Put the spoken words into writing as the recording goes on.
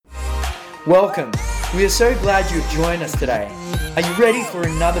Welcome. We are so glad you've joined us today. Are you ready for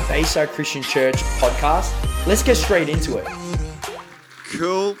another Bayside Christian Church podcast? Let's get straight into it.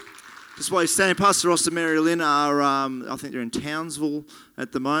 Cool. Just while you're standing, Pastor Ross and Mary Lynn are, I think they're in Townsville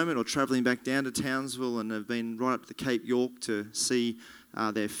at the moment, or travelling back down to Townsville, and have been right up to Cape York to see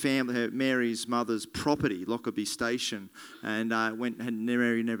their family, Mary's mother's property, Lockerbie Station, and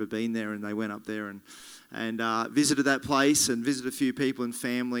Mary never been there, and they went up there and visited that place and visited a few people and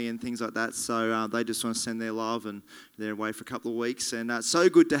family and things like that. So they just want to send their love, and they're away for a couple of weeks. And it's so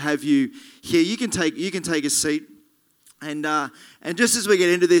good to have you here. You can take a seat. And just as we get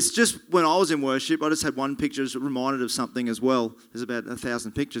into this, just when I was in worship, I just had one picture as reminded of something as well. There's about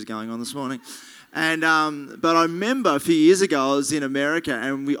 1,000 pictures going on this morning. And but I remember a few years ago I was in America,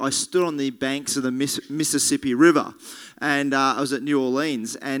 and I stood on the banks of the Mississippi River, and I was at New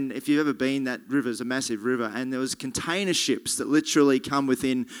Orleans. And if you've ever been, that river is a massive river, and there was container ships that literally come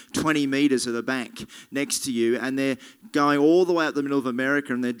within 20 meters of the bank next to you, and they're going all the way up the middle of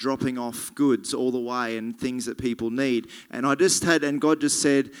America, and they're dropping off goods all the way and things that people need. And God just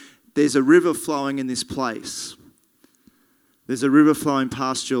said, there's a river flowing in this place. There's a river flowing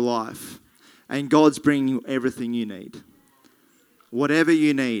past your life. And God's bringing you everything you need. Whatever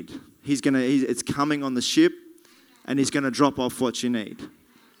you need, it's coming on the ship, and He's going to drop off what you need.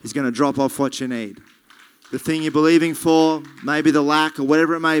 He's going to drop off what you need. The thing you're believing for, maybe the lack or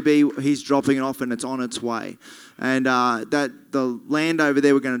whatever it may be, He's dropping it off, and it's on its way. And the land over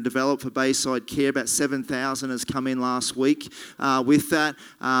there we're going to develop for Bayside Care, about 7,000 has come in last week with that.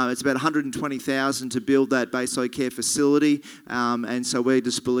 It's about 120,000 to build that Bayside Care facility. And so we're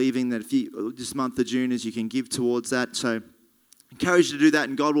just believing that this month of June as you can give towards that. So encourage you to do that,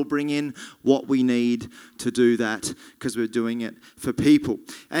 and God will bring in what we need to do that because we're doing it for people.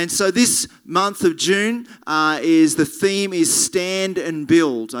 And so this month of June the theme is stand and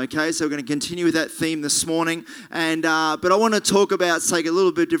build. Okay, so we're going to continue with that theme this morning, and but I want to take a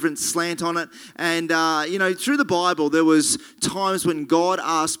little bit different slant on it. And through the Bible, there was times when God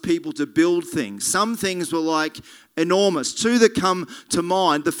asked people to build things. Some things were like enormous. Two that come to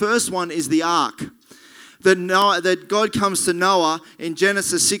mind. The first one is the ark. That God comes to Noah in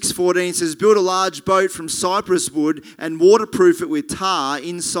Genesis 6:14, says, build a large boat from cypress wood and waterproof it with tar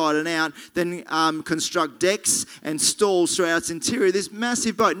inside and out, then construct decks and stalls throughout its interior. This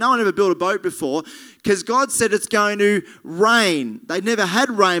massive boat. No one ever built a boat before, because God said it's going to rain. They'd never had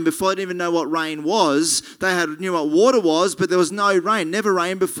rain before. They didn't even know what rain was. They knew what water was, but there was no rain. Never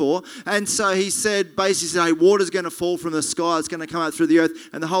rained before. And so He basically said, hey, water's going to fall from the sky. It's going to come out through the earth,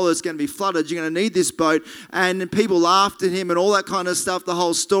 and the whole earth's going to be flooded. You're going to need this boat. And people laughed at him and all that kind of stuff. The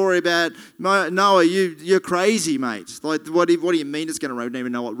whole story about, Noah, you're crazy, mate. Like, what do you mean it's going to rain? We don't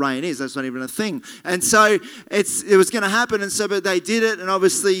even know what rain is. That's not even a thing. And so it was going to happen. And so, but they did it. And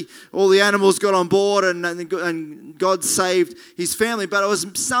obviously all the animals got on board. And God saved His family, but it was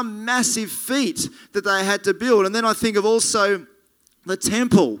some massive feat that they had to build. And then I think of also the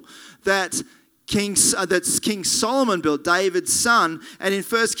temple that King Solomon built, David's son. And in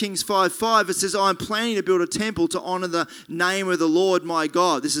 1 Kings 5:5 it says, I'm planning to build a temple to honor the name of the Lord my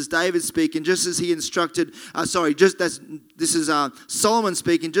God. This is David speaking, just as he instructed, this is Solomon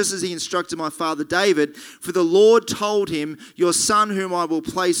speaking, just as he instructed my father David. For the Lord told him, your son whom I will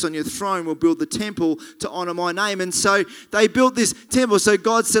place on your throne will build the temple to honor my name. And so they built this temple. So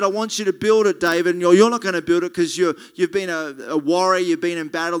God said, I want you to build it, David. And you're not going to build it because you've been a warrior, you've been in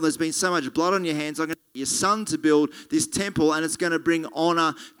battle, there's been so much blood on your hands. I'm going to get your son to build this temple, and it's going to bring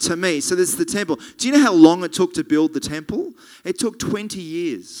honor to me. So this is the temple. Do you know how long it took to build the temple? It took 20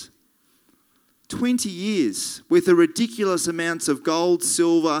 years. 20 years with a ridiculous amounts of gold,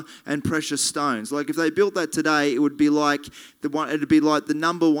 silver, and precious stones. Like if they built that today, it would be like the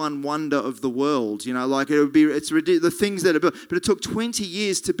number one wonder of the world. It's ridiculous, the things that are built. But it took 20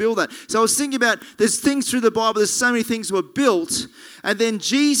 years to build that. So I was thinking about, there's things through the Bible, there's so many things were built, and then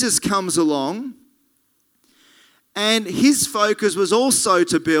Jesus comes along, and His focus was also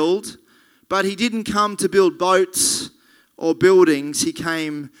to build, but He didn't come to build boats or buildings. He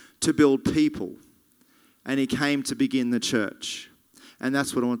came to build people, and He came to begin the church. And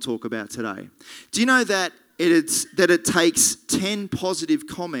that's what I want to talk about today. Do you know that it takes 10 positive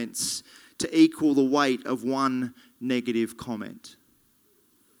comments to equal the weight of one negative comment?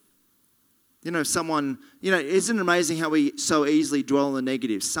 Isn't it amazing how we so easily dwell on the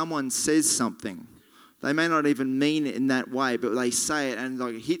negative? Someone says something. They may not even mean it in that way, but they say it and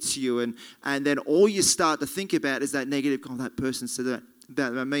it hits you, and then all you start to think about is that negative comment. That person said that.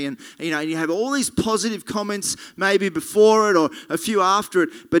 about me. And you have all these positive comments maybe before it or a few after it,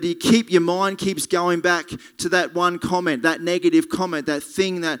 but your mind keeps going back to that one comment, that negative comment, that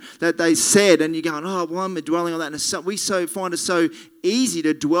thing that they said, and you're going, oh, well, I'm dwelling on that. And we find it so easy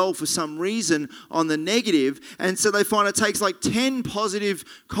to dwell for some reason on the negative, and so they find it takes like 10 positive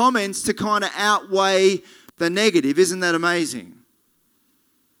comments to kind of outweigh the negative. Isn't that amazing?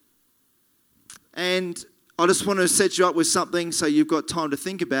 And I just want to set you up with something so you've got time to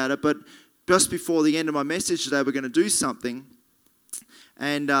think about it. But just before the end of my message today, we're going to do something,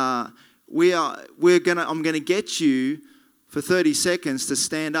 and I'm going to get you for 30 seconds to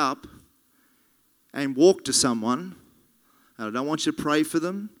stand up and walk to someone. And I don't want you to pray for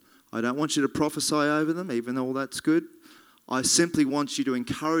them. I don't want you to prophesy over them, even though all that's good. I simply want you to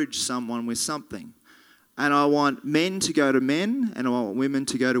encourage someone with something. And I want men to go to men, and I want women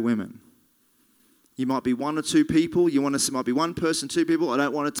to go to women. You might be one or two people. Might be one person, two people. I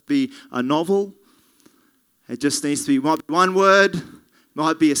don't want it to be a novel. It just needs to be, might be one word,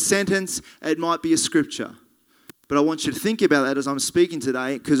 might be a sentence, it might be a scripture. But I want you to think about that as I'm speaking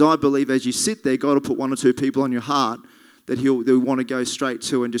today, because I believe as you sit there, God will put one or two people on your heart that they'll want to go straight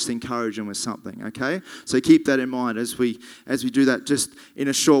to and just encourage them with something, okay? So keep that in mind as we do that just in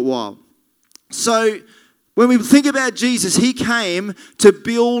a short while. So when we think about Jesus, he came to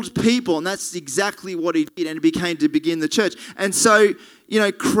build people, and that's exactly what he did, and he came to begin the church. And so,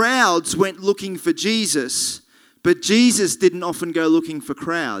 crowds went looking for Jesus, but Jesus didn't often go looking for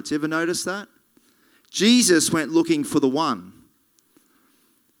crowds. You ever notice that? Jesus went looking for the one.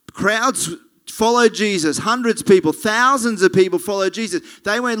 Crowds followed Jesus. Hundreds of people, thousands of people followed Jesus.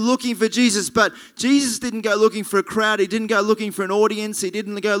 They went looking for Jesus, but Jesus didn't go looking for a crowd. He didn't go looking for an audience. He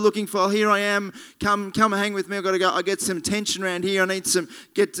didn't go looking for, oh, here I am, come hang with me. I've got to go. I get some attention around here.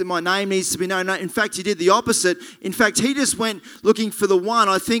 My name needs to be known. No, in fact, he did the opposite. In fact, he just went looking for the one.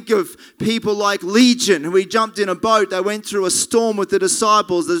 I think of people like Legion, who he jumped in a boat. They went through a storm with the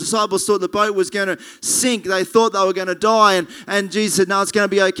disciples. The disciples thought the boat was going to sink. They thought they were going to die, and Jesus said, no, it's going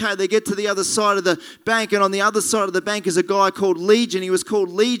to be okay. They get to the other side of the bank, and on the other side of the bank is a guy called Legion. He was called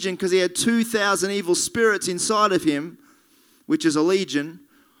Legion because he had 2,000 evil spirits inside of him, which is a legion.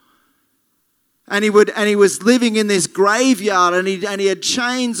 And he was living in this graveyard, and he had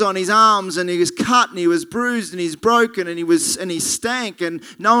chains on his arms, and he was cut, and he was bruised, and he's broken, and he stank, and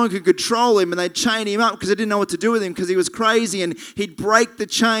no one could control him, and they'd chain him up because they didn't know what to do with him because he was crazy, and he'd break the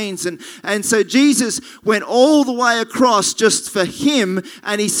chains. And so Jesus went all the way across just for him,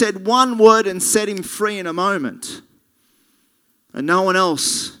 and he said one word and set him free in a moment. And no one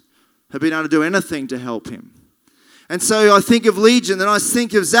else had been able to do anything to help him. And so I think of Legion, and I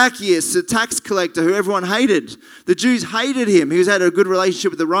think of Zacchaeus, the tax collector who everyone hated. The Jews hated him. He had a good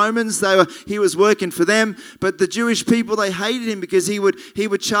relationship with the Romans. He was working for them. But the Jewish people, they hated him because he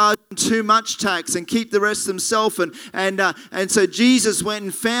would charge them too much tax and keep the rest himself. And so Jesus went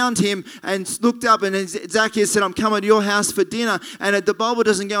and found him and looked up, and Zacchaeus said, I'm coming to your house for dinner. And the Bible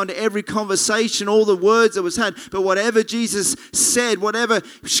doesn't go into every conversation, all the words that was had. But whatever Jesus said, whatever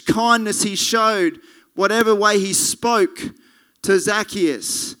kindness he showed, whatever way he spoke to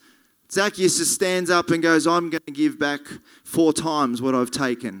Zacchaeus, Zacchaeus just stands up and goes, I'm going to give back 4 times what I've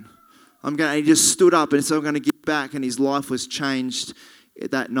taken. And he just stood up and said, I'm going to give back. And his life was changed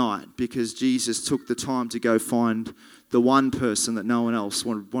that night because Jesus took the time to go find the one person that no one else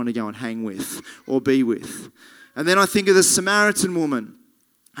would want to go and hang with or be with. And then I think of the Samaritan woman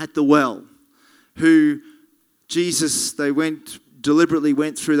at the well who deliberately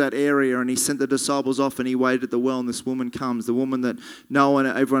went through that area, and he sent the disciples off, and he waited at the well, and this woman comes, the woman that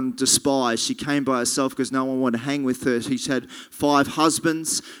everyone despised. She came by herself because no one wanted to hang with her. She had 5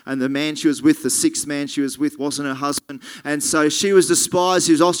 husbands, and the man she was with, the 6th man she was with, wasn't her husband. And so she was despised,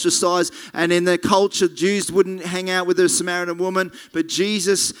 she was ostracized, and in the culture, Jews wouldn't hang out with a Samaritan woman, but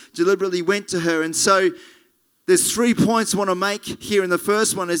Jesus deliberately went to her. And so there's 3 points I want to make here. And the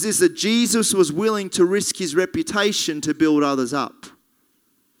first one is this, that Jesus was willing to risk his reputation to build others up.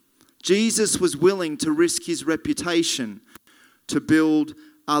 Jesus was willing to risk his reputation to build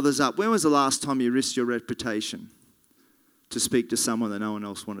others up. When was the last time you risked your reputation to speak to someone that no one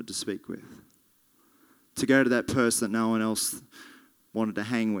else wanted to speak with? To go to that person that no one else wanted to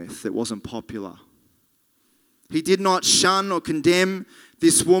hang with, that wasn't popular. He did not shun or condemn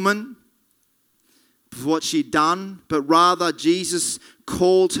this woman, for what she'd done, but rather Jesus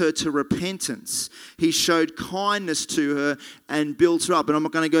called her to repentance. He showed kindness to her and built her up. And I'm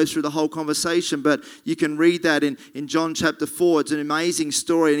not going to go through the whole conversation, but you can read that in John chapter 4. It's an amazing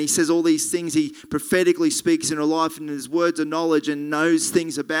story. And he says all these things. He prophetically speaks in her life and his words of knowledge and knows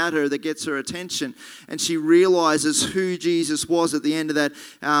things about her that gets her attention. And she realizes who Jesus was at the end of that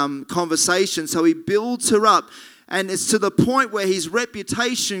conversation. So he builds her up. And it's to the point where his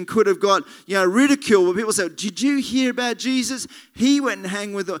reputation could have got, ridiculed. Where people say, "Did you hear about Jesus? He went and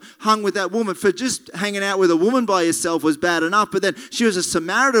hung with that woman." For just hanging out with a woman by yourself was bad enough. But then she was a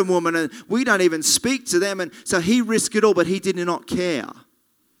Samaritan woman, and we don't even speak to them. And so he risked it all, but he did not care,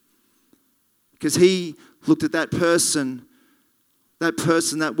 because he looked at that person.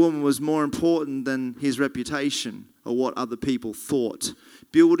 That woman was more important than his reputation or what other people thought.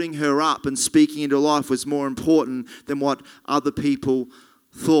 Building her up and speaking into life was more important than what other people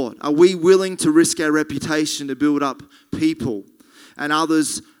thought. Are we willing to risk our reputation to build up people and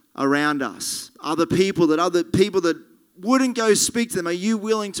others around us? Other people that wouldn't go speak to them. Are you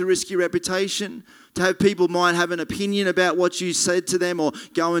willing to risk your reputation? To have people might have an opinion about what you said to them or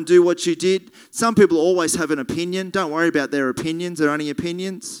go and do what you did. Some people always have an opinion. Don't worry about their opinions. They're only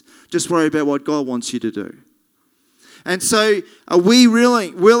opinions. Just worry about what God wants you to do. And so are we really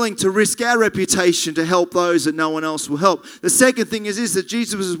willing to risk our reputation to help those that no one else will help? The second thing is this, that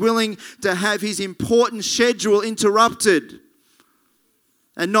Jesus was willing to have his important schedule interrupted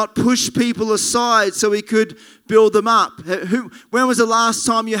and not push people aside so he could build them up. When was the last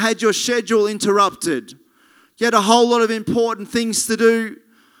time you had your schedule interrupted? You had a whole lot of important things to do,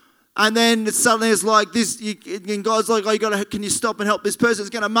 and then suddenly it's like this, and God's like, can you stop and help this person?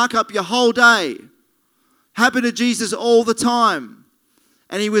 It's going to muck up your whole day. Happened to Jesus all the time.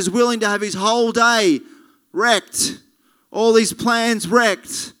 And he was willing to have his whole day wrecked. All these plans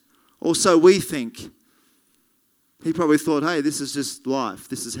wrecked. Or so we think. He probably thought, hey, this is just life.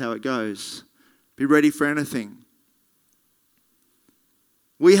 This is how it goes. Be ready for anything.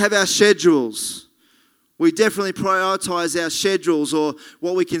 We have our schedules. We definitely prioritize our schedules or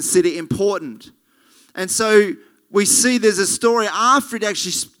what we consider important. And so we see there's a story after he'd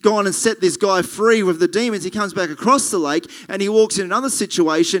actually gone and set this guy free with the demons. He comes back across the lake and he walks in another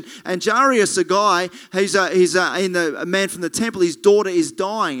situation. And Jairus, a guy, he's a man from the temple. His daughter is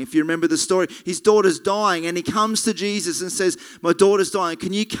dying. If you remember the story, his daughter's dying, and he comes to Jesus and says, "My daughter's dying.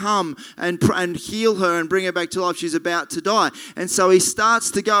 Can you come and heal her and bring her back to life? She's about to die." And so he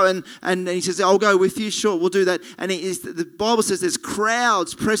starts to go and he says, "I'll go with you. Sure, we'll do that." And the Bible says there's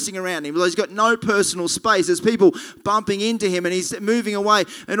crowds pressing around him. He's got no personal space. There's people bumping into him, and he's moving away.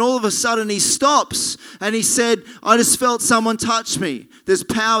 And all of a sudden he stops and he said, "I just felt someone touch me. This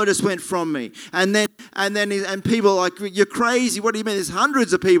power just went from me." And people are like, "You're crazy. What do you mean?" There's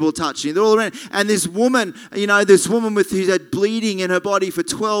hundreds of people touching you. They're all around. And this woman, who had bleeding in her body for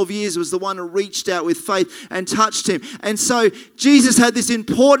 12 years was the one who reached out with faith and touched him. And so Jesus had this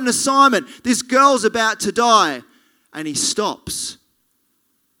important assignment. This girl's about to die, and he stops.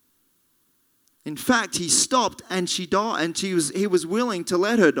 In fact, he stopped and she died, and he was willing to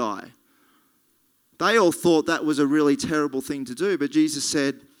let her die. They all thought that was a really terrible thing to do, but Jesus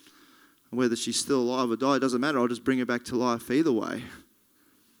said, whether she's still alive or died, doesn't matter, I'll just bring her back to life either way.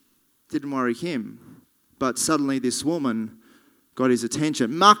 Didn't worry him. But suddenly this woman got his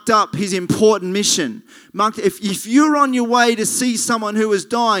attention, mucked up his important mission. If you're on your way to see someone who is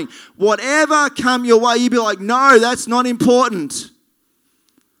dying, whatever come your way, you'd be like, "No, that's not important.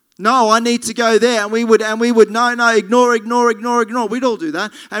 No, I need to go there." And we would, no, ignore. We'd all do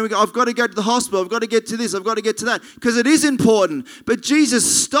that. And we go, "I've got to go to the hospital. I've got to get to this. I've got to get to that." Because it is important. But Jesus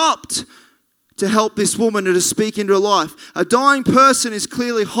stopped to help this woman and to speak into her life. A dying person is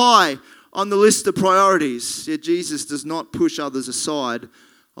clearly high on the list of priorities. Yet Jesus does not push others aside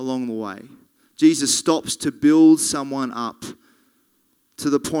along the way. Jesus stops to build someone up to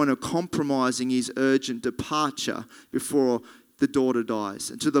the point of compromising his urgent departure before the daughter dies,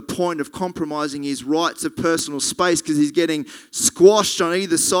 and to the point of compromising his rights of personal space because he's getting squashed on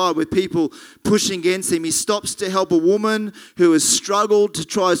either side with people pushing against him. He stops to help a woman who has struggled to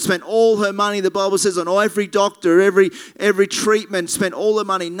try to spend all her money, the Bible says, on every doctor, every treatment, spent all her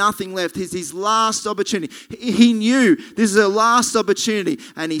money, nothing left. It's his last opportunity. He knew this is her last opportunity,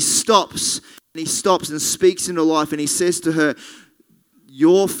 and he stops and speaks into life, and he says to her,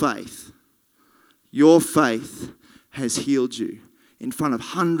 your faith has healed you," in front of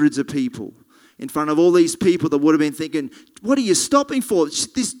hundreds of people, in front of all these people that would have been thinking, "What are you stopping for?"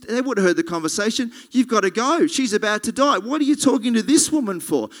 They would have heard the conversation. "You've got to go. She's about to die. What are you talking to this woman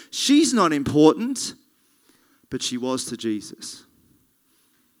for? She's not important." But she was to Jesus.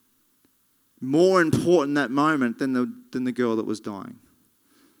 more important in that moment than the girl that was dying.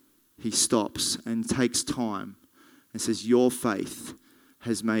 He stops and takes time and says, your faith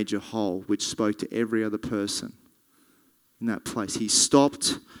has made you whole, which spoke to every other person in that place. He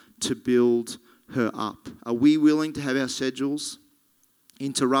stopped to build her up. Are we willing to have our schedules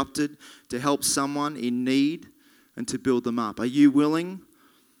interrupted to help someone in need and to build them up? Are you willing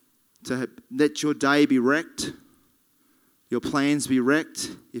to let your day be wrecked, your plans be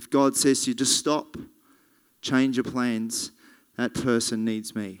wrecked? If God says to you, just stop, change your plans, that person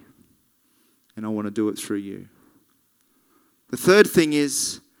needs me, and I want to do it through you. The third thing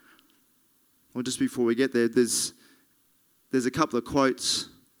is, well, just before we get there, there's a couple of quotes.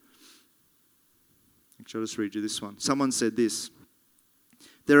 Actually, I'll just read you this one. Someone said this: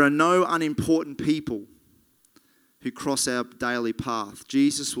 there are no unimportant people who cross our daily path.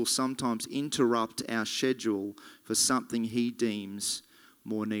 Jesus will sometimes interrupt our schedule for something he deems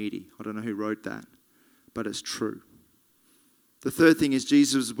more needy. I don't know who wrote that, but it's true. The third thing is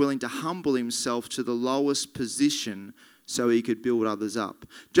Jesus was willing to humble himself to the lowest position so he could build others up.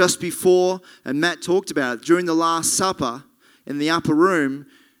 Just before, and Matt talked about it, during the Last Supper in the upper room,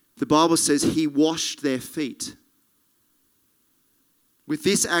 the Bible says he washed their feet. With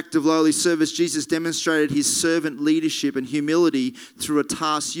this act of lowly service, Jesus demonstrated his servant leadership and humility through a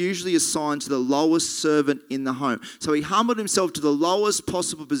task usually assigned to the lowest servant in the home. So he humbled himself to the lowest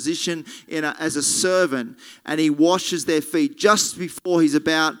possible position as a servant, and he washes their feet just before he's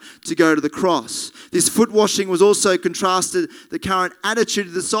about to go to the cross. This foot washing was also contrasted the current attitude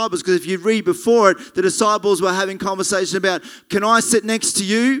of the disciples, because if you read before it, the disciples were having conversation about, can I sit next to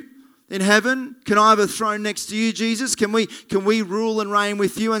you in heaven? Can I have a throne next to you, Jesus? Can we rule and reign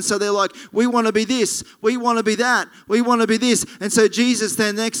with you? And so they're like, we want to be this, we want to be that, we want to be this. And so Jesus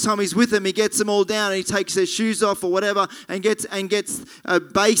then, next time he's with them, he gets them all down and he takes their shoes off or whatever and gets a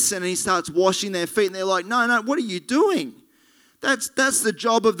basin and he starts washing their feet. And they're like, no, what are you doing? That's the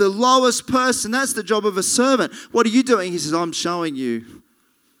job of the lowest person. That's the job of a servant. What are you doing? He says, I'm showing you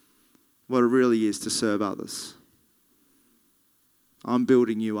what it really is to serve others. I'm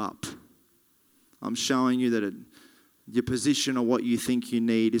building you up. I'm showing you that your position or what you think you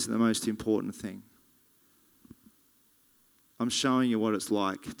need isn't the most important thing. I'm showing you what it's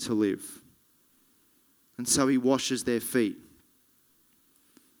like to live. And so he washes their feet.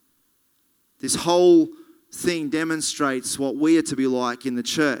 This whole thing demonstrates what we are to be like in the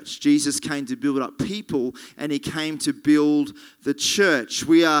church. Jesus came to build up people and he came to build the church.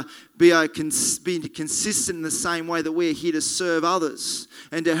 We are being consistent in the same way that we are here to serve others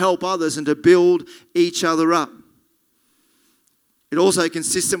and to help others and to build each other up. It also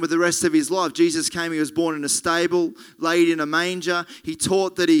consistent with the rest of his life. Jesus came, he was born in a stable, laid in a manger. He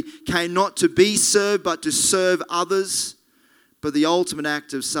taught that he came not to be served but to serve others. But the ultimate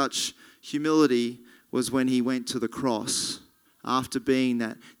act of such humility was when he went to the cross. After being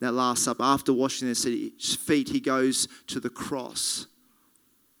that Last Supper, after washing their feet, he goes to the cross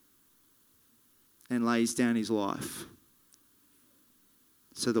and lays down his life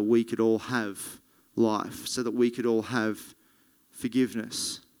so that we could all have life, so that we could all have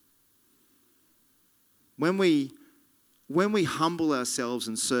forgiveness. When we humble ourselves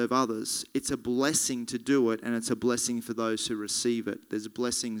and serve others, it's a blessing to do it, and it's a blessing for those who receive it. There's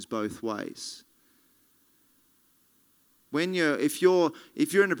blessings both ways. If you're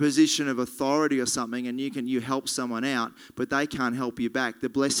in a position of authority or something and you help someone out, but they can't help you back, the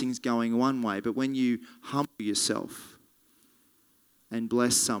blessing's going one way. But when you humble yourself and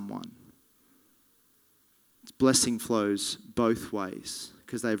bless someone, blessing flows both ways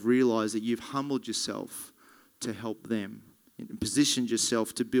because they've realized that you've humbled yourself to help them, and positioned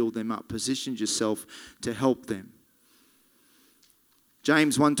yourself to build them up, positioned yourself to help them.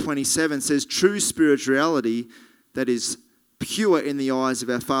 James 1:27 says, true spirituality that is pure in the eyes of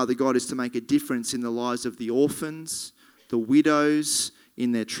our Father God is to make a difference in the lives of the orphans, the widows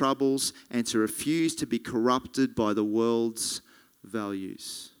in their troubles, and to refuse to be corrupted by the world's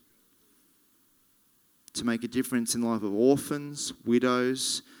values. To make a difference in the life of orphans,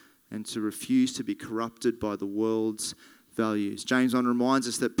 widows, and to refuse to be corrupted by the world's values. James 1 reminds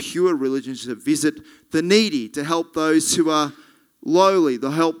us that pure religion is to visit the needy, to help those who are lowly,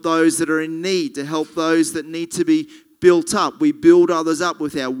 to help those that are in need, to help those that need to be built up. We build others up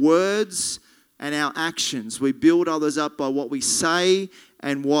with our words and our actions. We build others up by what we say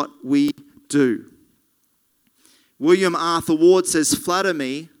and what we do. William Arthur Ward says, flatter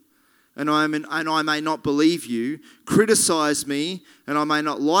me and I may not believe you. Criticize me and I may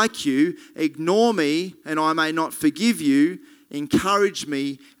not like you. Ignore me and I may not forgive you. Encourage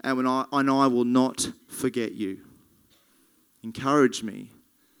me and I will not forget you. Encourage me,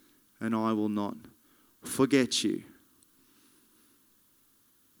 and I will not forget you.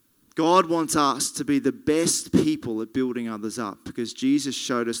 God wants us to be the best people at building others up because Jesus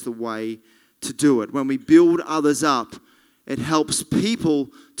showed us the way to do it. When we build others up, it helps people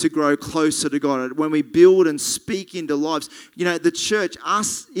to grow closer to God. When we build and speak into lives, the church,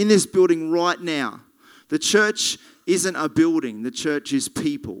 us in this building right now, the church isn't a building. The church is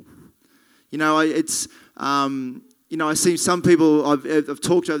people. I see some people I've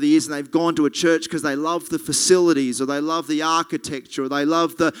talked to over the years and they've gone to a church because they love the facilities or they love the architecture or they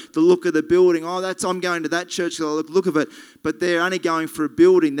love the look of the building. I'm going to that church because I like the look of it. But they're only going for a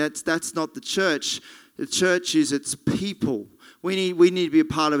building. That's not the church. The church is its people. We need to be a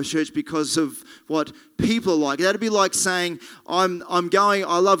part of a church because of what people are like. That'd be like saying, I'm going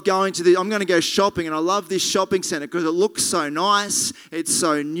to go shopping and I love this shopping centre because it looks so nice, it's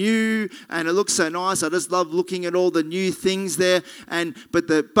so new and it looks so nice. I just love looking at all the new things there.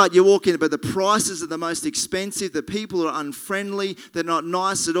 But you walk in, but the prices are the most expensive, the people are unfriendly, they're not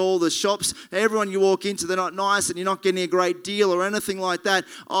nice at all, the shops, everyone you walk into, they're not nice and you're not getting a great deal or anything like that.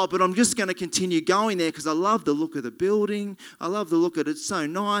 But I'm just going to continue going there because I love the look of the building, I love the look of it, it's so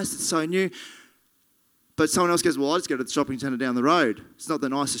nice, it's so new. But someone else goes, well, I just go to the shopping centre down the road. It's not the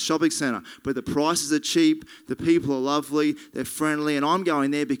nicest shopping centre, but the prices are cheap, the people are lovely, they're friendly, and I'm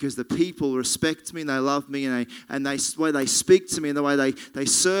going there because the people respect me and they love me and the way they speak to me and the way they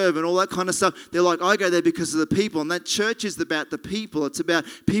serve and all that kind of stuff. They're like, I go there because of the people. And that church is about the people. It's about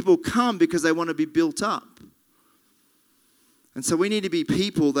people come because they want to be built up. And so we need to be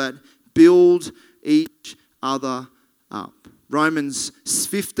people that build each other up. Romans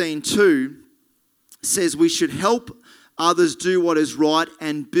 15:2 says we should help others do what is right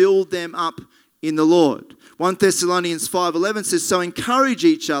and build them up in the Lord. 1 Thessalonians 5:11 says, so encourage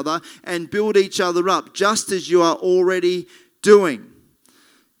each other and build each other up, just as you are already doing.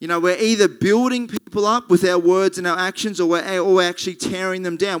 We're either building people up with our words and our actions or we're actually tearing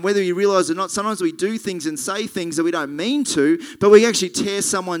them down. Whether you realize it or not, sometimes we do things and say things that we don't mean to, but we actually tear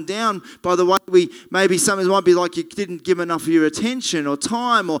someone down by the way maybe something might be like you didn't give enough of your attention or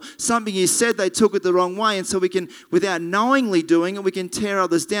time or something you said, they took it the wrong way. And so we can, without knowingly doing it, we can tear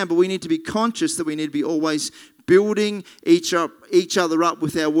others down. But we need to be conscious that we need to be always building each other up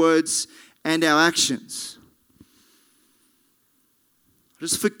with our words and our actions.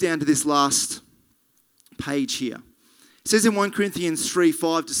 Just flick down to this last page here. It says in 1 Corinthians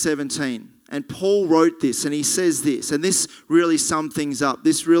 3:5-17, and Paul wrote this, and he says this, and this really sums things up.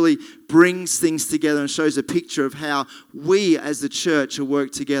 This really brings things together and shows a picture of how we as the church are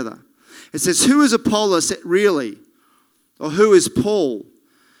worked together. It says, who is Apollos really? Or who is Paul?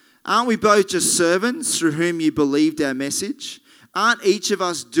 Aren't we both just servants through whom you believed our message? Aren't each of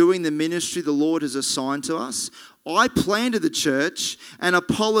us doing the ministry the Lord has assigned to us? I planted the church and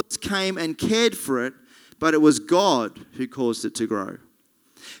Apollos came and cared for it, but it was God who caused it to grow.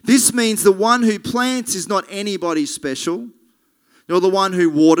 This means the one who plants is not anybody special, nor the one who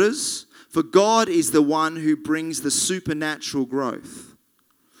waters, for God is the one who brings the supernatural growth.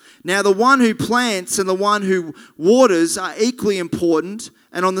 Now the one who plants and the one who waters are equally important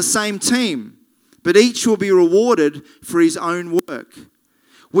and on the same team, but each will be rewarded for his own work.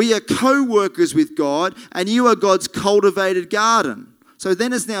 We are co-workers with God, and you are God's cultivated garden. So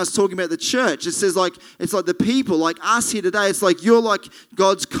then it's talking about the church. It says it's like the people, like us here today. It's like you're like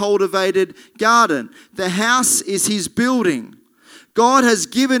God's cultivated garden. The house is his building. God has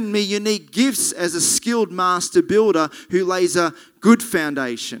given me unique gifts as a skilled master builder who lays a good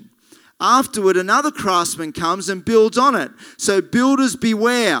foundation. Afterward, another craftsman comes and builds on it. So builders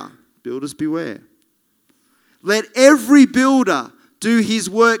beware. Builders beware. Let every builder do his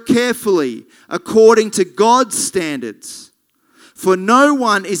work carefully, according to God's standards. For no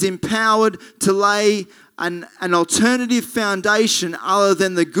one is empowered to lay an alternative foundation other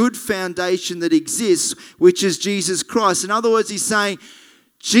than the good foundation that exists, which is Jesus Christ. In other words, he's saying,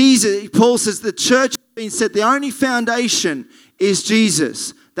 Paul says the church has been set, the only foundation is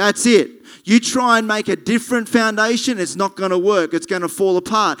Jesus. That's it. You try and make a different foundation, it's not going to work. It's going to fall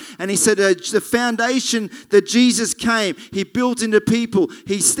apart. And he said the foundation that Jesus came, he built into people.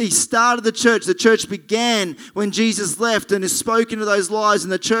 He started the church. The church began when Jesus left and has spoken to those lives,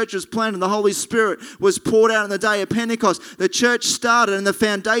 and the church was planted and the Holy Spirit was poured out on the day of Pentecost. The church started and the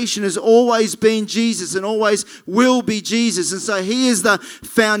foundation has always been Jesus and always will be Jesus. And so he is the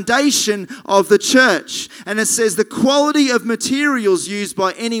foundation of the church. And it says the quality of materials used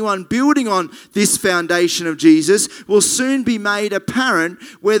by anyone building on this foundation of Jesus will soon be made apparent,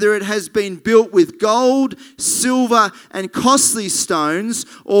 whether it has been built with gold, silver, and costly stones,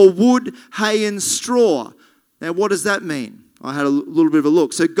 or wood, hay, and straw. Now, what does that mean? I had a little bit of a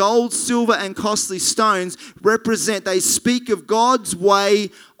look. So gold, silver, and costly stones they speak of God's way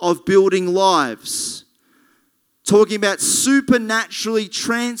of building lives. Talking about supernaturally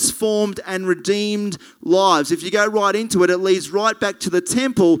transformed and redeemed lives. If you go right into it, it leads right back to the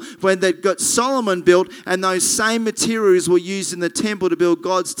temple when they've got Solomon built, and those same materials were used in the temple to build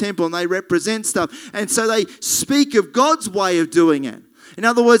God's temple, and they represent stuff. And so they speak of God's way of doing it. In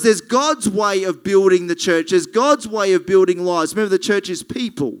other words, there's God's way of building the church. There's God's way of building lives. Remember, the church is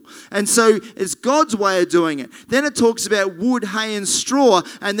people. And so it's God's way of doing it. Then it talks about wood, hay, and straw,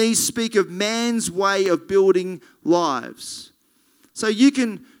 and these speak of man's way of building lives. So you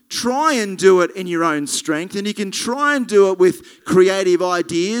can try and do it in your own strength, and you can try and do it with creative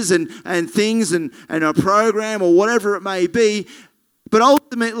ideas and things and a program or whatever it may be. But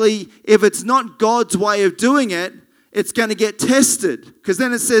ultimately, if it's not God's way of doing it, it's going to get tested. Because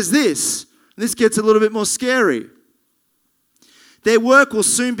then it says this. This gets a little bit more scary. Their work will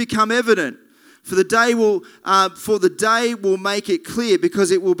soon become evident, for the day will make it clear,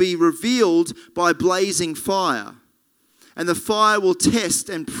 because it will be revealed by blazing fire. And the fire will test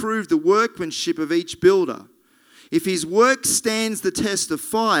and prove the workmanship of each builder. If his work stands the test of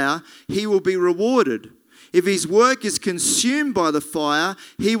fire, he will be rewarded. If his work is consumed by the fire,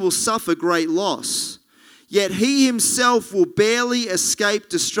 he will suffer great loss. Yet he himself will barely escape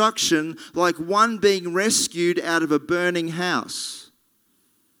destruction, like one being rescued out of a burning house.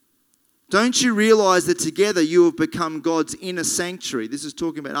 Don't you realize that together you have become God's inner sanctuary? This is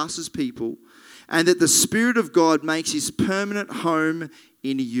talking about us as people. And that the Spirit of God makes his permanent home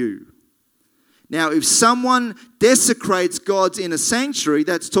in you. Now, if someone desecrates God's inner sanctuary,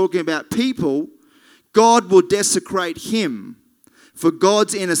 that's talking about people, God will desecrate him. For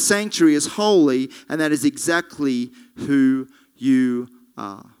God's inner sanctuary is holy, and that is exactly who you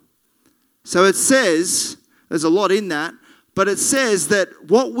are. So it says, there's a lot in that, but it says that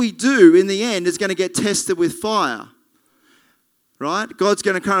what we do in the end is going to get tested with fire. Right? God's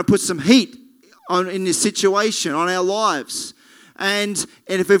going to kind of put some heat in this situation, on our lives. And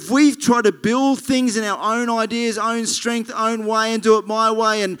if we try to build things in our own ideas, own strength, own way, and do it my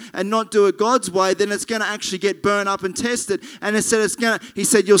way and not do it God's way, then it's going to actually get burned up and tested. And he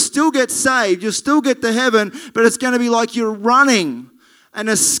said, you'll still get saved, you'll still get to heaven, but it's going to be like you're running and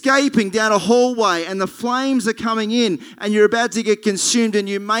escaping down a hallway, and the flames are coming in, and you're about to get consumed, and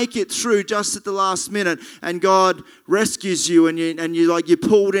you make it through just at the last minute, and God rescues you, and you're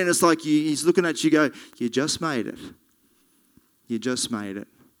pulled in. It's like he's looking at you, go, you just made it. You just made it.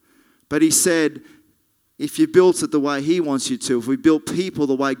 But he said, if you built it the way he wants you to, if we built people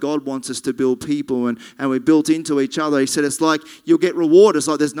the way God wants us to build people, and we built into each other, he said, it's like you'll get rewarded. It's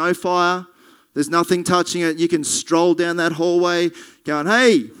like there's no fire, there's nothing touching it. You can stroll down that hallway going,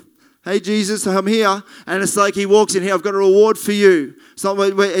 hey Jesus, I'm here. And it's like he walks in here, I've got a reward for you. It's not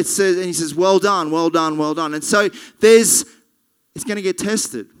where it says, and he says, well done, well done, well done. And so it's going to get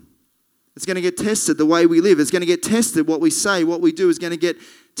tested. It's going to get tested the way we live. It's going to get tested what we say, what we do is going to get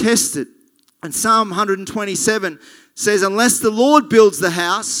tested. And Psalm 127 says, unless the Lord builds the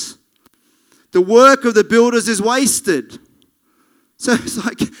house, the work of the builders is wasted. So it's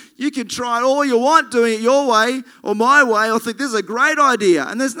like you can try all you want doing it your way or my way, or think this is a great idea.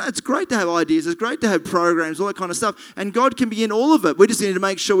 And it's great to have ideas. It's great to have programs, all that kind of stuff. And God can be in all of it. We just need to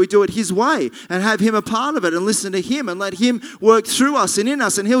make sure we do it his way and have him a part of it and listen to him and let him work through us and in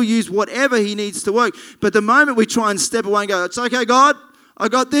us. And he'll use whatever he needs to work. But the moment we try and step away and go, it's okay, God, I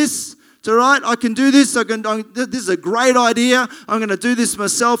got this. It's all right, I can do this. This is a great idea. I'm going to do this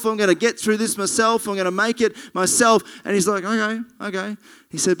myself. I'm going to get through this myself. I'm going to make it myself. And he's like, okay.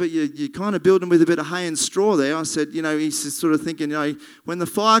 He said, but you kind of building with a bit of hay and straw there. I said, he's just sort of thinking, when the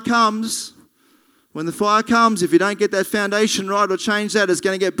fire comes, if you don't get that foundation right or change that, it's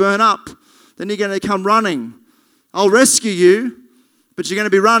going to get burnt up. Then you're going to come running. I'll rescue you, but you're going to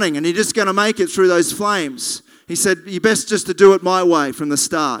be running, and you're just going to make it through those flames. He said, you best just to do it my way from the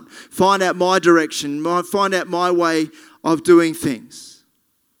start. Find out my direction. Find out my way of doing things.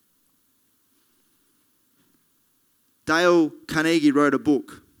 Dale Carnegie wrote a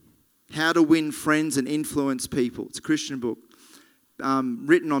book, How to Win Friends and Influence People. It's a Christian book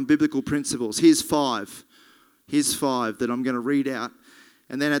written on biblical principles. Here's five that I'm going to read out.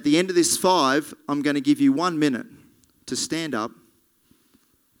 And then at the end of this 5, I'm going to give you 1 minute to stand up.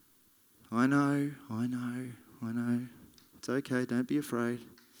 I know. It's okay, don't be afraid.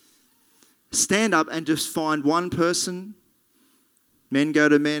 Stand up and just find one person. Men go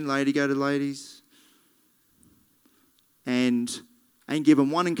to men, lady go to ladies. And give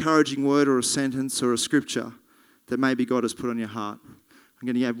them one encouraging word or a sentence or a scripture that maybe God has put on your heart. I'm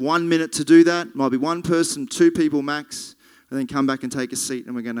going to have 1 minute to do that. Might be one person, 2 people max. and then come back and take a seat,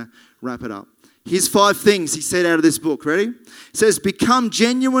 and we're going to wrap it up. Here's 5 things he said out of this book. Ready? It says, become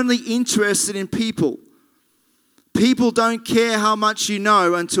genuinely interested in people. People don't care how much you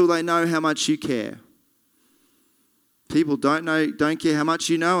know until they know how much you care. People don't care how much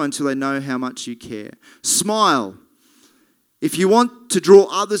you know until they know how much you care. Smile. If you want to draw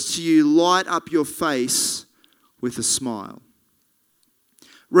others to you, light up your face with a smile.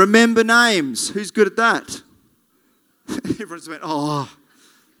 Remember names. Who's good at that? Everyone's went, oh.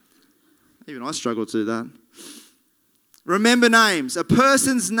 Even I struggle to do that. Remember names. A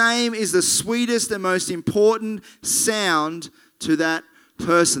person's name is the sweetest and most important sound to that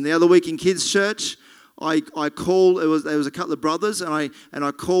person. The other week in kids' church, I called, there was a couple of brothers, and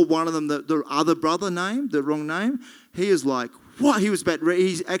I called one of them the other brother name, the wrong name. He was like, what?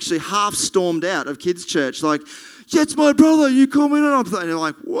 He's actually half stormed out of kids' church, like, yeah, it's my brother, you call me on. And you're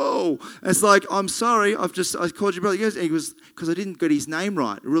like, whoa. And it's like, I'm sorry, I called your brother. He goes, because I didn't get his name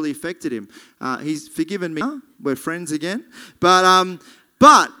right. It really affected him. He's forgiven me. We're friends again. But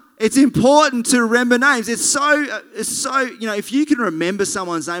it's important to remember names. It's so, if you can remember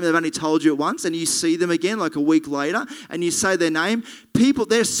someone's name, they've only told you it once, and you see them again like a week later, and you say their name, people,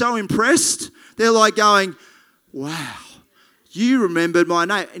 they're so impressed. They're like going, wow, you remembered my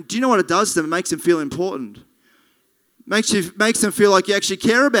name. And do you know what it does to them? It makes them feel important. Makes them feel like you actually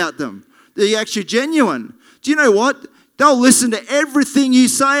care about them. That you're actually genuine. Do you know what? They'll listen to everything you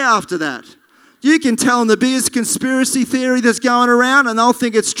say after that. You can tell them the biggest conspiracy theory that's going around and they'll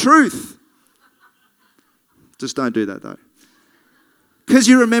think it's truth. Just don't do that though. Because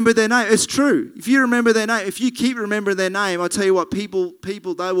you remember their name. It's true. If you remember their name, if you keep remembering their name, I'll tell you what, people,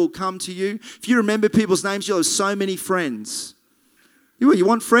 they will come to you. If you remember people's names, you'll have so many friends. You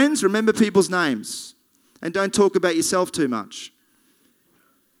want friends? Remember people's names. And don't talk about yourself too much.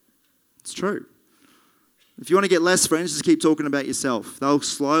 It's true. If you want to get less friends, just keep talking about yourself. They'll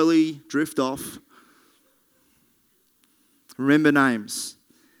slowly drift off. Remember names.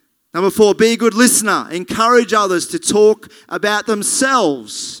 Number 4, be a good listener. Encourage others to talk about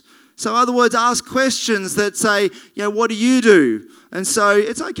themselves. So in other words, ask questions that say, what do you do? And so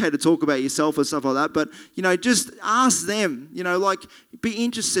it's okay to talk about yourself and stuff like that, but, just ask them, be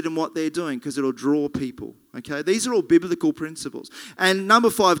interested in what they're doing because it'll draw people, okay? These are all biblical principles. And number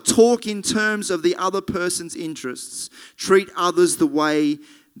 5, talk in terms of the other person's interests. Treat others the way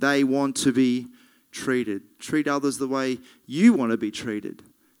they want to be treated. Treat others the way you want to be treated.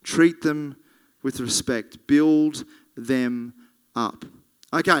 Treat them with respect. Build them up.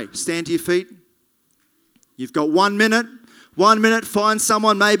 Okay, stand to your feet. You've got 1 minute. 1 minute, find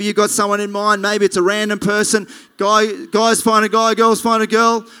someone. Maybe you've got someone in mind. Maybe it's a random person. Guys find a guy, girls find a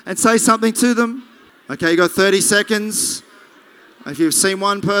girl, and say something to them. Okay, you got 30 seconds. If you've seen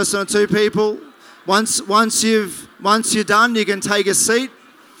one person or 2 people, once you're done, you can take a seat.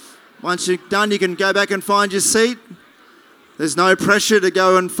 Once you're done, you can go back and find your seat. There's no pressure to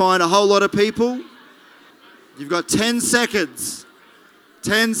go and find a whole lot of people. You've got 10 seconds.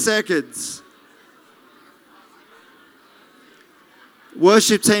 10 seconds.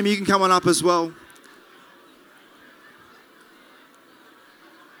 Worship team, you can come on up as well.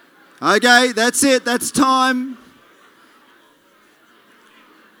 Okay, that's it. That's time.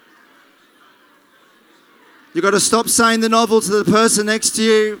 You've got to stop saying the novel to the person next to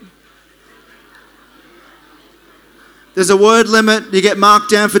you. There's a word limit. You get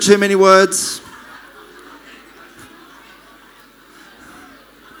marked down for too many words.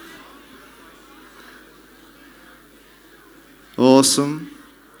 Awesome.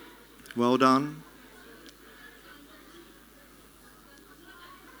 Well done.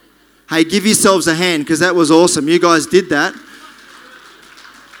 Hey, give yourselves a hand because that was awesome. You guys did that.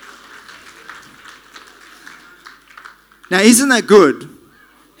 Now, isn't that good?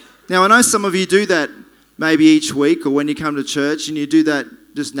 Now, I know some of you do that maybe each week or when you come to church and you do that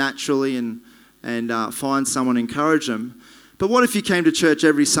just naturally and find someone, encourage them. But what if you came to church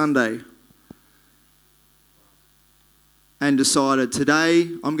every Sunday and decided, today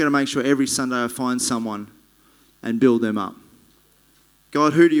I'm going to make sure every Sunday I find someone and build them up?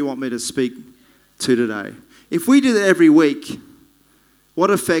 God, who do you want me to speak to today? If we do that every week, what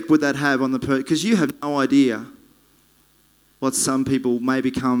effect would that have on the person? Because you have no idea what some people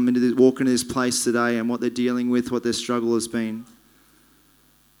maybe walk into this place today and what they're dealing with, what their struggle has been.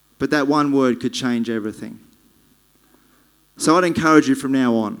 But that one word could change everything. So I'd encourage you from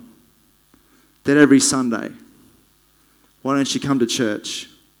now on that every Sunday, why don't you come to church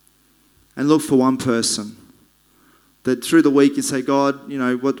and look for one person that through the week you say, God,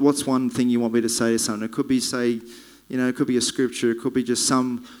 what's one thing you want me to say to someone? It could be say, It could be a scripture. It could be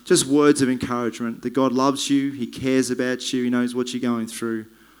just words of encouragement that God loves you. He cares about you. He knows what you're going through.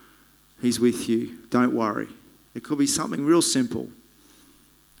 He's with you. Don't worry. It could be something real simple.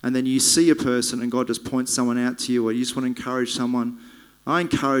 And then you see a person and God just points someone out to you, or you just want to encourage someone. I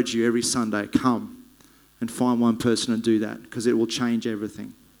encourage you every Sunday, come and find one person and do that, because it will change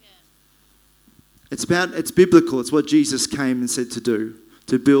everything. Yeah. It's biblical. It's what Jesus came and said to do,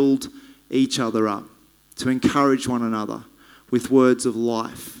 to build each other up, to encourage one another with words of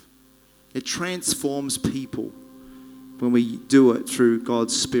life. It transforms people when we do it through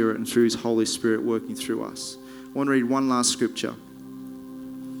God's Spirit and through His Holy Spirit working through us. I want to read one last scripture,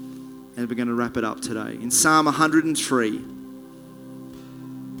 and we're going to wrap it up today. In Psalm 103,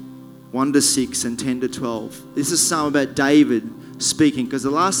 1 to 6 and 10 to 12. This is a psalm about David speaking, because the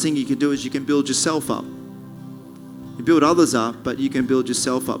last thing you can do is you can build yourself up. You build others up, but you can build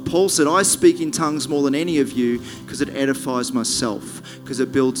yourself up. Paul said, I speak in tongues more than any of you because it edifies myself, because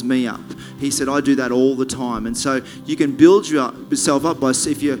it builds me up. He said, I do that all the time. And so you can build yourself up by,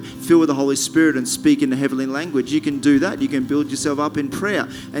 if you're filled with the Holy Spirit and speak in the heavenly language, you can do that. You can build yourself up in prayer.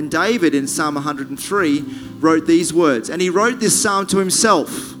 And David in Psalm 103 wrote these words, and he wrote this psalm to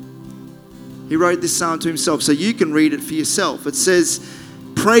himself. He wrote this psalm to himself, so you can read it for yourself. It says,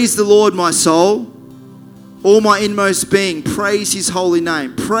 praise the Lord, my soul. All my inmost being, praise His holy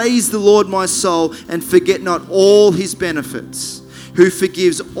name. Praise the Lord, my soul, and forget not all His benefits, who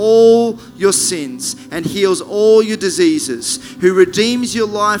forgives all your sins and heals all your diseases, who redeems your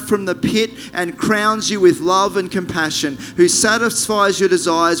life from the pit and crowns you with love and compassion, who satisfies your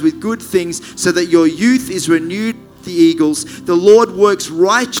desires with good things so that your youth is renewed like the eagles. The Lord works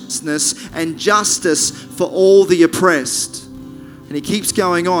righteousness and justice for all the oppressed. And he keeps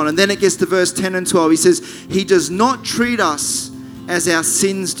going on. And then it gets to verse 10 and 12. He says, He does not treat us as our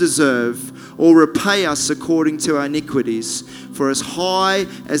sins deserve, or repay us according to our iniquities. For as high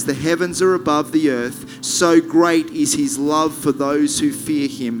as the heavens are above the earth, so great is His love for those who fear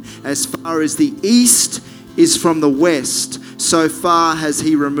Him. As far as the east is from the west, so far has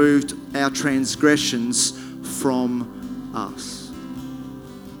He removed our transgressions from us.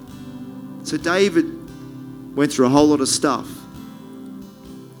 So David went through a whole lot of stuff.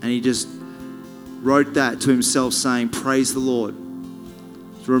 And he just wrote that to himself, saying, praise the Lord.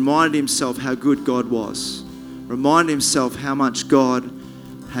 To remind himself how good God was. Remind himself how much God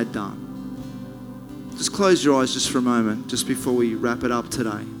had done. Just close your eyes just for a moment, just before we wrap it up today.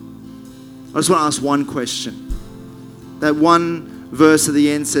 I just want to ask one question. That one verse at the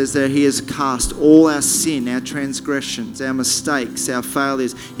end says that He has cast all our sin, our transgressions, our mistakes, our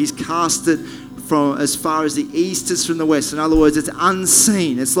failures. He's cast it from as far as the east is from the west. In other words, it's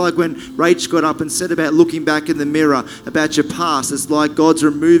unseen. It's like when Rach got up and said about looking back in the mirror about your past. It's like God's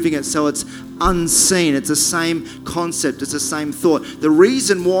removing it so it's unseen. It's the same concept. It's the same thought. The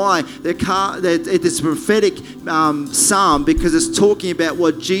reason why it's a prophetic psalm, because it's talking about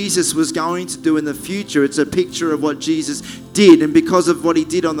what Jesus was going to do in the future. It's a picture of what Jesus did, and because of what He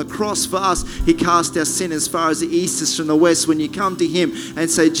did on the cross for us, He cast our sin as far as the east is from the west. When you come to Him and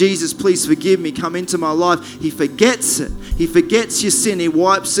say, Jesus, please forgive me, come into my life, He forgets it. He forgets your sin. He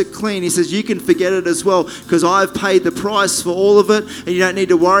wipes it clean. He says, you can forget it as well, because I've paid the price for all of it, and you don't need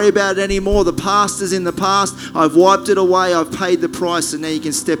to worry about it anymore. The past is in the past. I've wiped it away. I've paid the price, and now you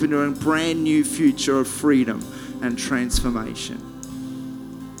can step into a brand new future of freedom and transformation.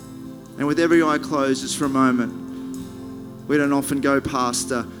 And with every eye closed, just for a moment, we don't often go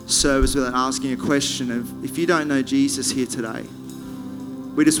past a service without asking a question. If you don't know Jesus here today,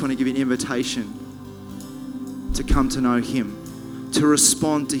 we just want to give you an invitation to come to know Him, to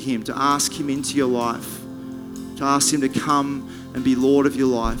respond to Him, to ask Him into your life, to ask Him to come and be Lord of your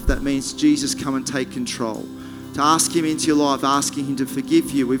life. That means, Jesus, come and take control. To ask Him into your life, asking Him to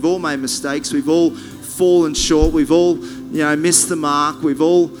forgive you. We've all made mistakes. We've all fallen short. We've all, missed the mark. We've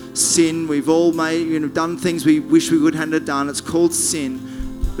all sinned. We've all done things we wish we hadn't have done. It's called sin.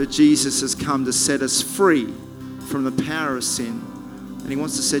 But Jesus has come to set us free from the power of sin. And He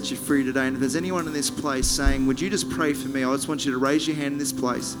wants to set you free today. And if there's anyone in this place saying, would you just pray for me? I just want you to raise your hand in this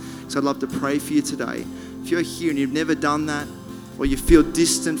place, because I'd love to pray for you today. If you're here and you've never done that, or you feel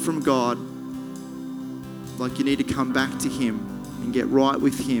distant from God, like you need to come back to Him and get right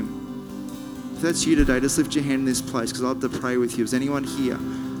with Him. If that's you today, just lift your hand in this place, because I'd love to pray with you. Is anyone here?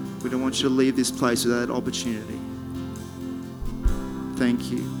 We don't want you to leave this place without that opportunity. Thank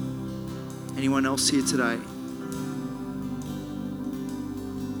you. Anyone else here today?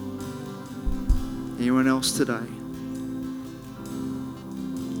 Anyone else today?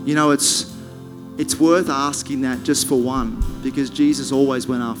 It's worth asking that just for one, because Jesus always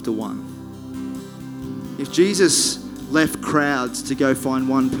went after one. If Jesus left crowds to go find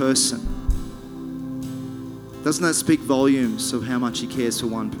one person, doesn't that speak volumes of how much he cares for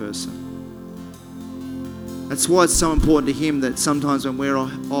one person? That's why it's so important to him that sometimes when we're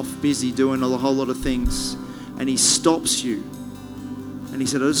off busy doing a whole lot of things and he stops you and he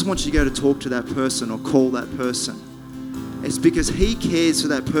said, I just want you to go to talk to that person or call that person. It's because he cares for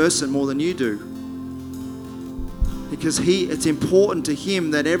that person more than you do. Because it's important to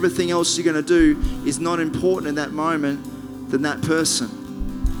him that everything else you're going to do is not important in that moment than that person.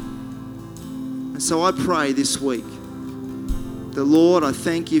 And so I pray this week that, Lord, I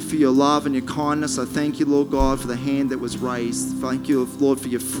thank you for your love and your kindness. I thank you, Lord God, for the hand that was raised. Thank you, Lord, for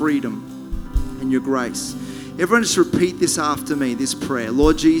your freedom and your grace. Everyone just repeat this after me, this prayer.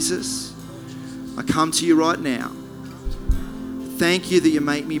 Lord Jesus, I come to you right now. Thank you that you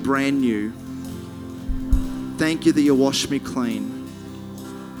make me brand new. Thank you that you wash me clean.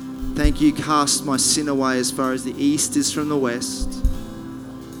 Thank you cast my sin away as far as the east is from the west.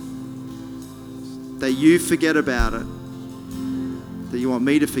 That you forget about it. That you want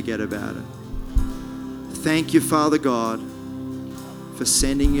me to forget about it. Thank you, Father God, for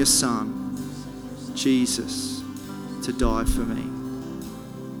sending your Son, Jesus, to die for me.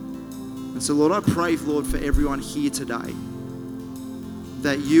 And so, Lord, I pray, Lord, for everyone here today,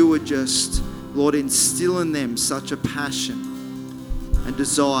 that you would just, Lord, instill in them such a passion and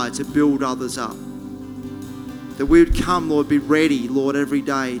desire to build others up. That we would come, Lord, be ready, Lord, every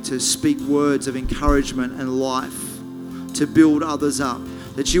day to speak words of encouragement and life, to build others up.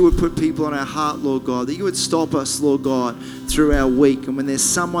 That you would put people on our heart, Lord God. That you would stop us, Lord God, through our week. And when there's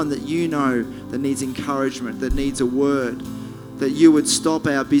someone that you know that needs encouragement, that needs a word, that you would stop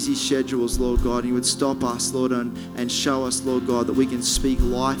our busy schedules, Lord God. And you would stop us, Lord, and show us, Lord God, that we can speak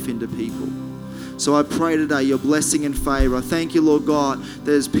life into people. So I pray today your blessing and favor. I thank you, Lord God,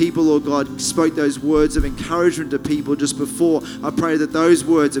 that as people, Lord God, spoke those words of encouragement to people just before, I pray that those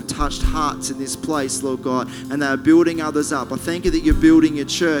words have touched hearts in this place, Lord God, and they are building others up. I thank you that you're building your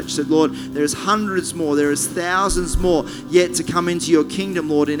church, that, Lord, there's hundreds more, there is thousands more yet to come into your kingdom,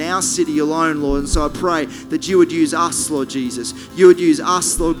 Lord, in our city alone, Lord. And so I pray that you would use us, Lord Jesus. You would use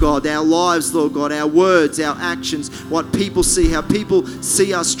us, Lord God, our lives, Lord God, our words, our actions, what people see, how people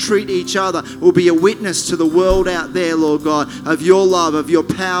see us treat each other will be a witness to the world out there, Lord God, of your love, of your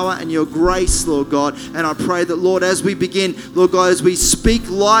power and your grace, Lord God. And I pray that, Lord, as we begin, Lord God, as we speak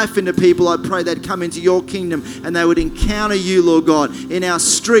life into people, I pray they'd come into your kingdom and they would encounter you, Lord God, in our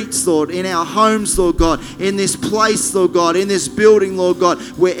streets, Lord, in our homes, Lord God, in this place, Lord God, in this building, Lord God,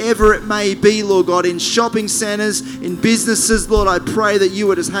 wherever it may be, Lord God, in shopping centres, in businesses, Lord, I pray that you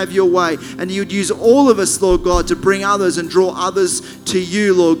would just have your way and you would use all of us, Lord God, to bring others and draw others to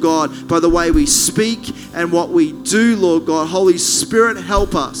you, Lord God, by the way we speak and what we do, Lord God. Holy Spirit,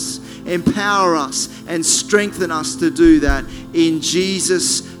 help us, empower us, and strengthen us to do that in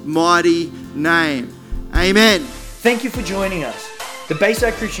Jesus' mighty name. Amen. Thank you for joining us. The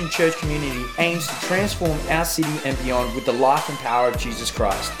Bayside Christian Church community aims to transform our city and beyond with the life and power of Jesus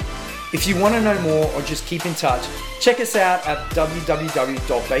Christ. If you want to know more or just keep in touch, check us out at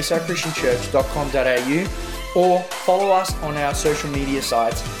www.baysidechristianchurch.com.au or follow us on our social media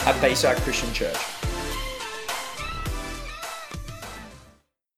sites at Bayside Christian Church.